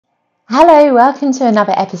Hello, welcome to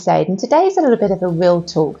another episode, and today's a little bit of a real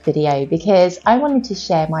talk video because I wanted to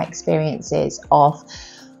share my experiences of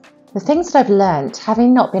the things that I've learnt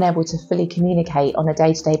having not been able to fully communicate on a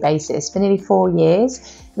day-to-day basis for nearly 4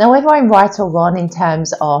 years. Now, whether I'm right or wrong in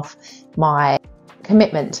terms of my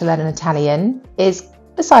commitment to learning Italian is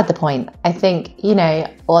beside the point. I think,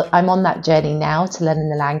 I'm on that journey now to learning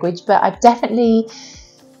the language, but I've definitely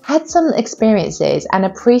had some experiences and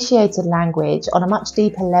appreciated language on a much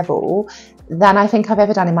deeper level than I think I've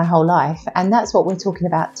ever done in my whole life. And that's what we're talking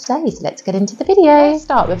about today. So let's get into the video. Let's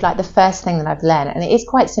start with the first thing that I've learned. And it is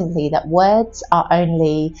quite simply that words are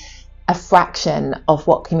only a fraction of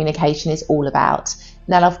what communication is all about.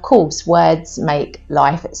 Now, of course, words make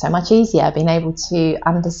life so much easier. Being able to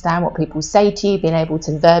understand what people say to you, being able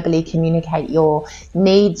to verbally communicate your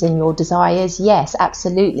needs and your desires. Yes,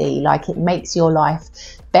 absolutely. It makes your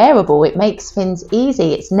life bearable. It makes things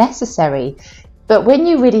easy. It's necessary. But when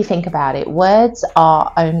you really think about it, words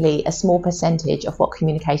are only a small percentage of what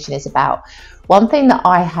communication is about. One thing that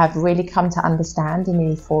I have really come to understand in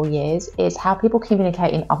nearly 4 years is how people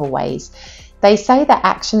communicate in other ways. They say that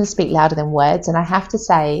actions speak louder than words, and I have to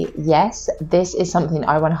say, yes, this is something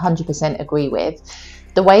I 100% agree with.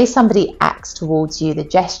 The way somebody acts towards you, the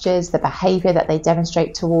gestures, the behaviour that they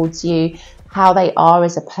demonstrate towards you, how they are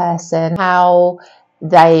as a person, how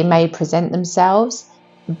they may present themselves,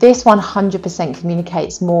 this 100%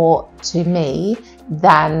 communicates more to me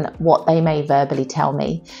than what they may verbally tell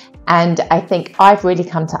me. And I think I've really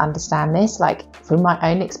come to understand this, through my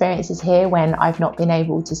own experiences here when I've not been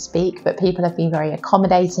able to speak, but people have been very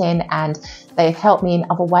accommodating and they've helped me in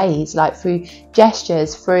other ways, through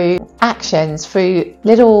gestures, through actions, through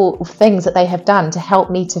little things that they have done to help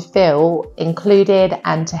me to feel included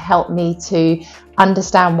and to help me to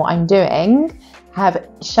understand what I'm doing, have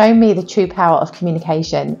shown me the true power of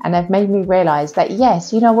communication and have made me realise that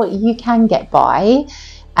yes, you can get by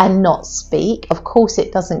and not speak. Of course,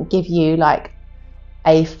 it doesn't give you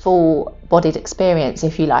a full-bodied experience,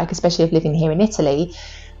 if you like, especially of living here in Italy.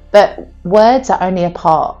 But words are only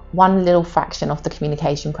one little fraction of the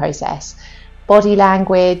communication process. Body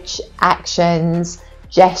language, actions,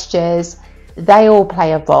 gestures, they all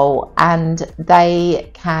play a role, and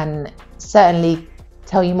they can certainly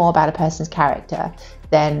tell you more about a person's character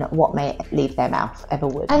than what may leave their mouth ever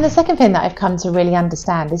would. And the second thing that I've come to really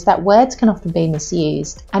understand is that words can often be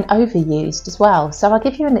misused and overused as well. So I'll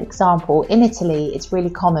give you an example. In Italy, it's really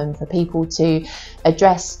common for people to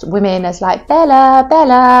address women as Bella,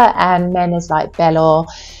 Bella, and men as bello.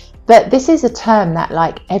 But this is a term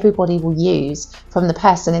that everybody will use, from the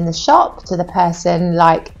person in the shop to the person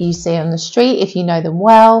you see on the street if you know them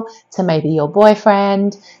well, to maybe your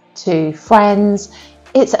boyfriend, to friends.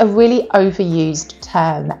 It's a really overused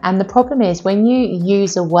term, and the problem is when you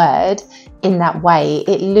use a word in that way,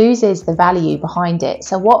 it loses the value behind it.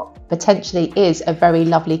 So what potentially is a very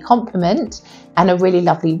lovely compliment and a really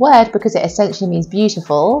lovely word, because it essentially means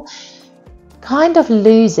beautiful, kind of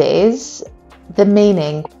loses the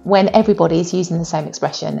meaning when everybody is using the same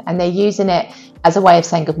expression and they're using it as a way of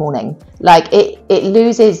saying good morning. It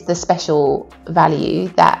loses the special value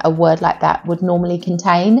that a word like that would normally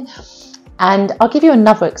contain. And I'll give you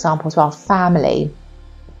another example as well, family.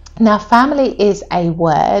 Now, family is a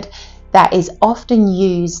word that is often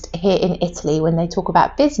used here in Italy when they talk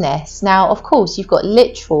about business. Now, of course, you've got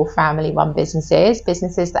literal family-run businesses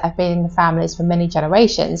that have been in the families for many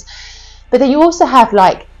generations. But then you also have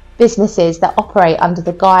businesses that operate under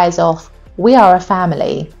the guise of, we are a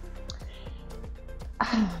family.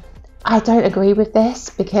 I don't agree with this,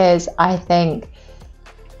 because I think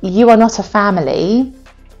you are not a family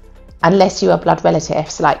unless you are blood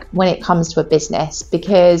relatives, when it comes to a business,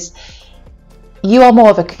 because you are more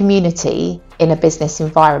of a community in a business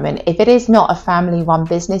environment. If it is not a family-run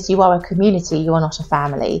business, you are a community, you are not a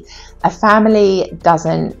family. A family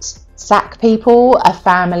doesn't sack people, a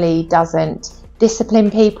family doesn't discipline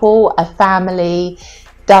people, a family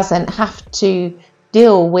doesn't have to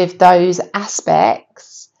deal with those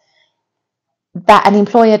aspects that an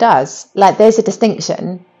employer does. There's a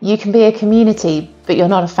distinction. You can be a community, but you're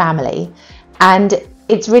not a family. And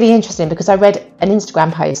it's really interesting because I read an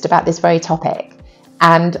Instagram post about this very topic,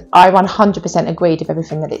 and I 100% agreed with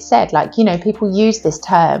everything that it said. People use this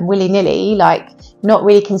term willy-nilly, not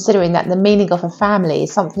really considering that the meaning of a family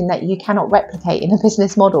is something that you cannot replicate in a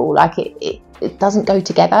business model. It doesn't go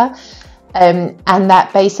together. And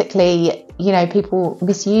that basically, people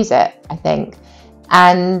misuse it, I think.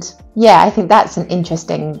 And yeah, I think that's an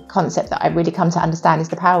interesting concept that I've really come to understand, is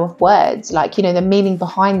the power of words, the meaning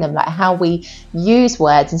behind them, how we use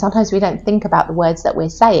words. And sometimes we don't think about the words that we're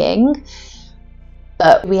saying,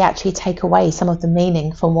 but we actually take away some of the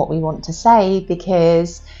meaning from what we want to say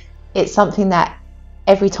because it's something that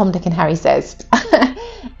every Tom, Dick and Harry says.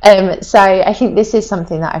 So I think this is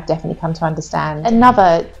something that I've definitely come to understand.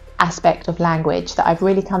 Another aspect of language that I've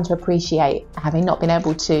really come to appreciate, having not been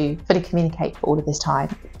able to fully communicate for all of this time,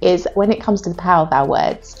 is when it comes to the power of our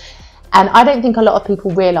words. And I don't think a lot of people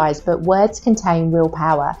realise, but words contain real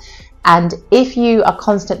power. And if you are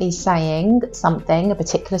constantly saying something, a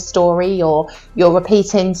particular story, or you're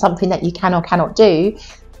repeating something that you can or cannot do,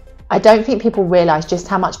 I don't think people realise just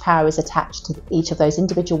how much power is attached to each of those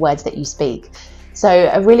individual words that you speak. So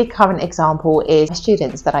a really current example is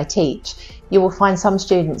students that I teach. You will find some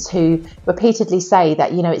students who repeatedly say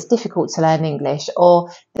that, you know, it's difficult to learn English,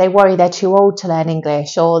 or they worry they're too old to learn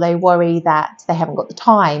English, or they worry that they haven't got the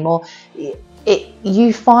time, or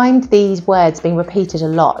you find these words being repeated a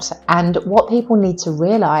lot. And what people need to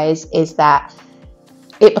realise is that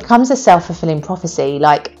it becomes a self-fulfilling prophecy.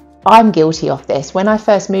 Like, I'm guilty of this. When I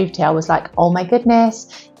first moved here, I was like, oh my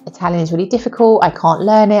goodness, Italian is really difficult. I can't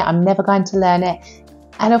learn it. I'm never going to learn it.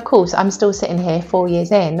 And of course, I'm still sitting here 4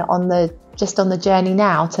 years in on the journey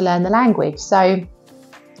now to learn the language. So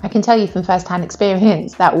I can tell you from first-hand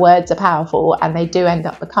experience that words are powerful, and they do end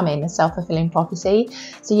up becoming a self-fulfilling prophecy.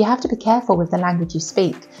 So you have to be careful with the language you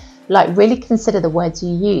speak. Like, really consider the words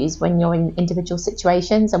you use when you're in individual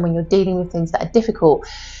situations and when you're dealing with things that are difficult.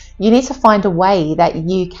 You need to find a way that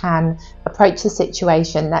you can approach the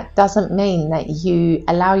situation that doesn't mean that you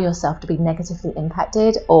allow yourself to be negatively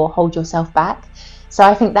impacted or hold yourself back. So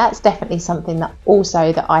I think that's definitely something that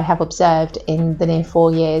I have observed in the near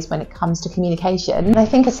 4 years when it comes to communication. And I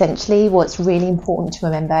think essentially what's really important to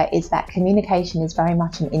remember is that communication is very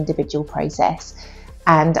much an individual process.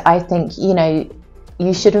 And I think, you know,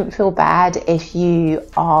 you shouldn't feel bad if you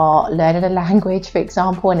are learning a language, for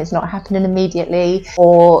example, and it's not happening immediately,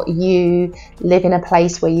 or you live in a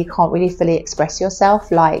place where you can't really fully express yourself.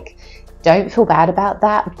 Like, don't feel bad about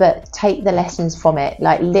that, but take the lessons from it.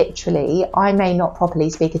 Like, literally, I may not properly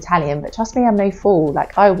speak Italian, but trust me, I'm no fool.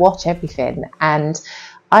 Like, I watch everything and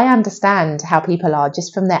I understand how people are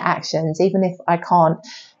just from their actions. Even if I can't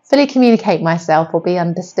fully communicate myself or be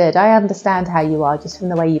understood, I understand how you are just from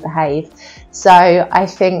the way you behave. So I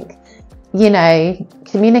think, you know,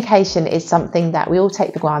 communication is something that we all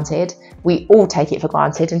take for granted. We all take it for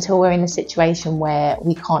granted until we're in a situation where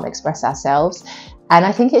we can't express ourselves. And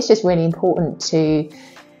I think it's just really important to,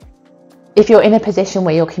 if you're in a position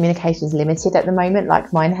where your communication is limited at the moment,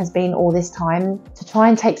 like mine has been all this time, to try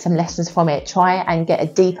and take some lessons from it, try and get a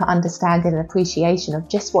deeper understanding and appreciation of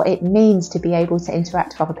just what it means to be able to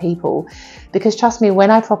interact with other people. Because trust me, when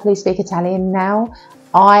I properly speak Italian now,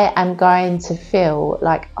 I am going to feel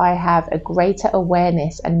like I have a greater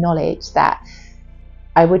awareness and knowledge that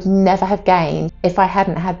I would never have gained if I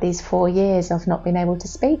hadn't had these 4 years of not being able to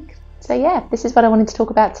speak. So yeah, this is what I wanted to talk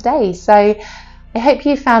about today. So I hope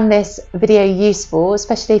you found this video useful,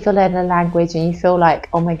 especially if you're learning a language and you feel like,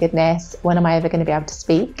 oh my goodness, when am I ever going to be able to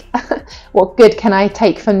speak? What good can I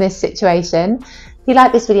take from this situation? If you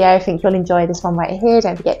like this video, I think you'll enjoy this one right here.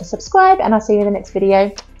 Don't forget to subscribe, and I'll see you in the next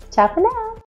video. Ciao for now.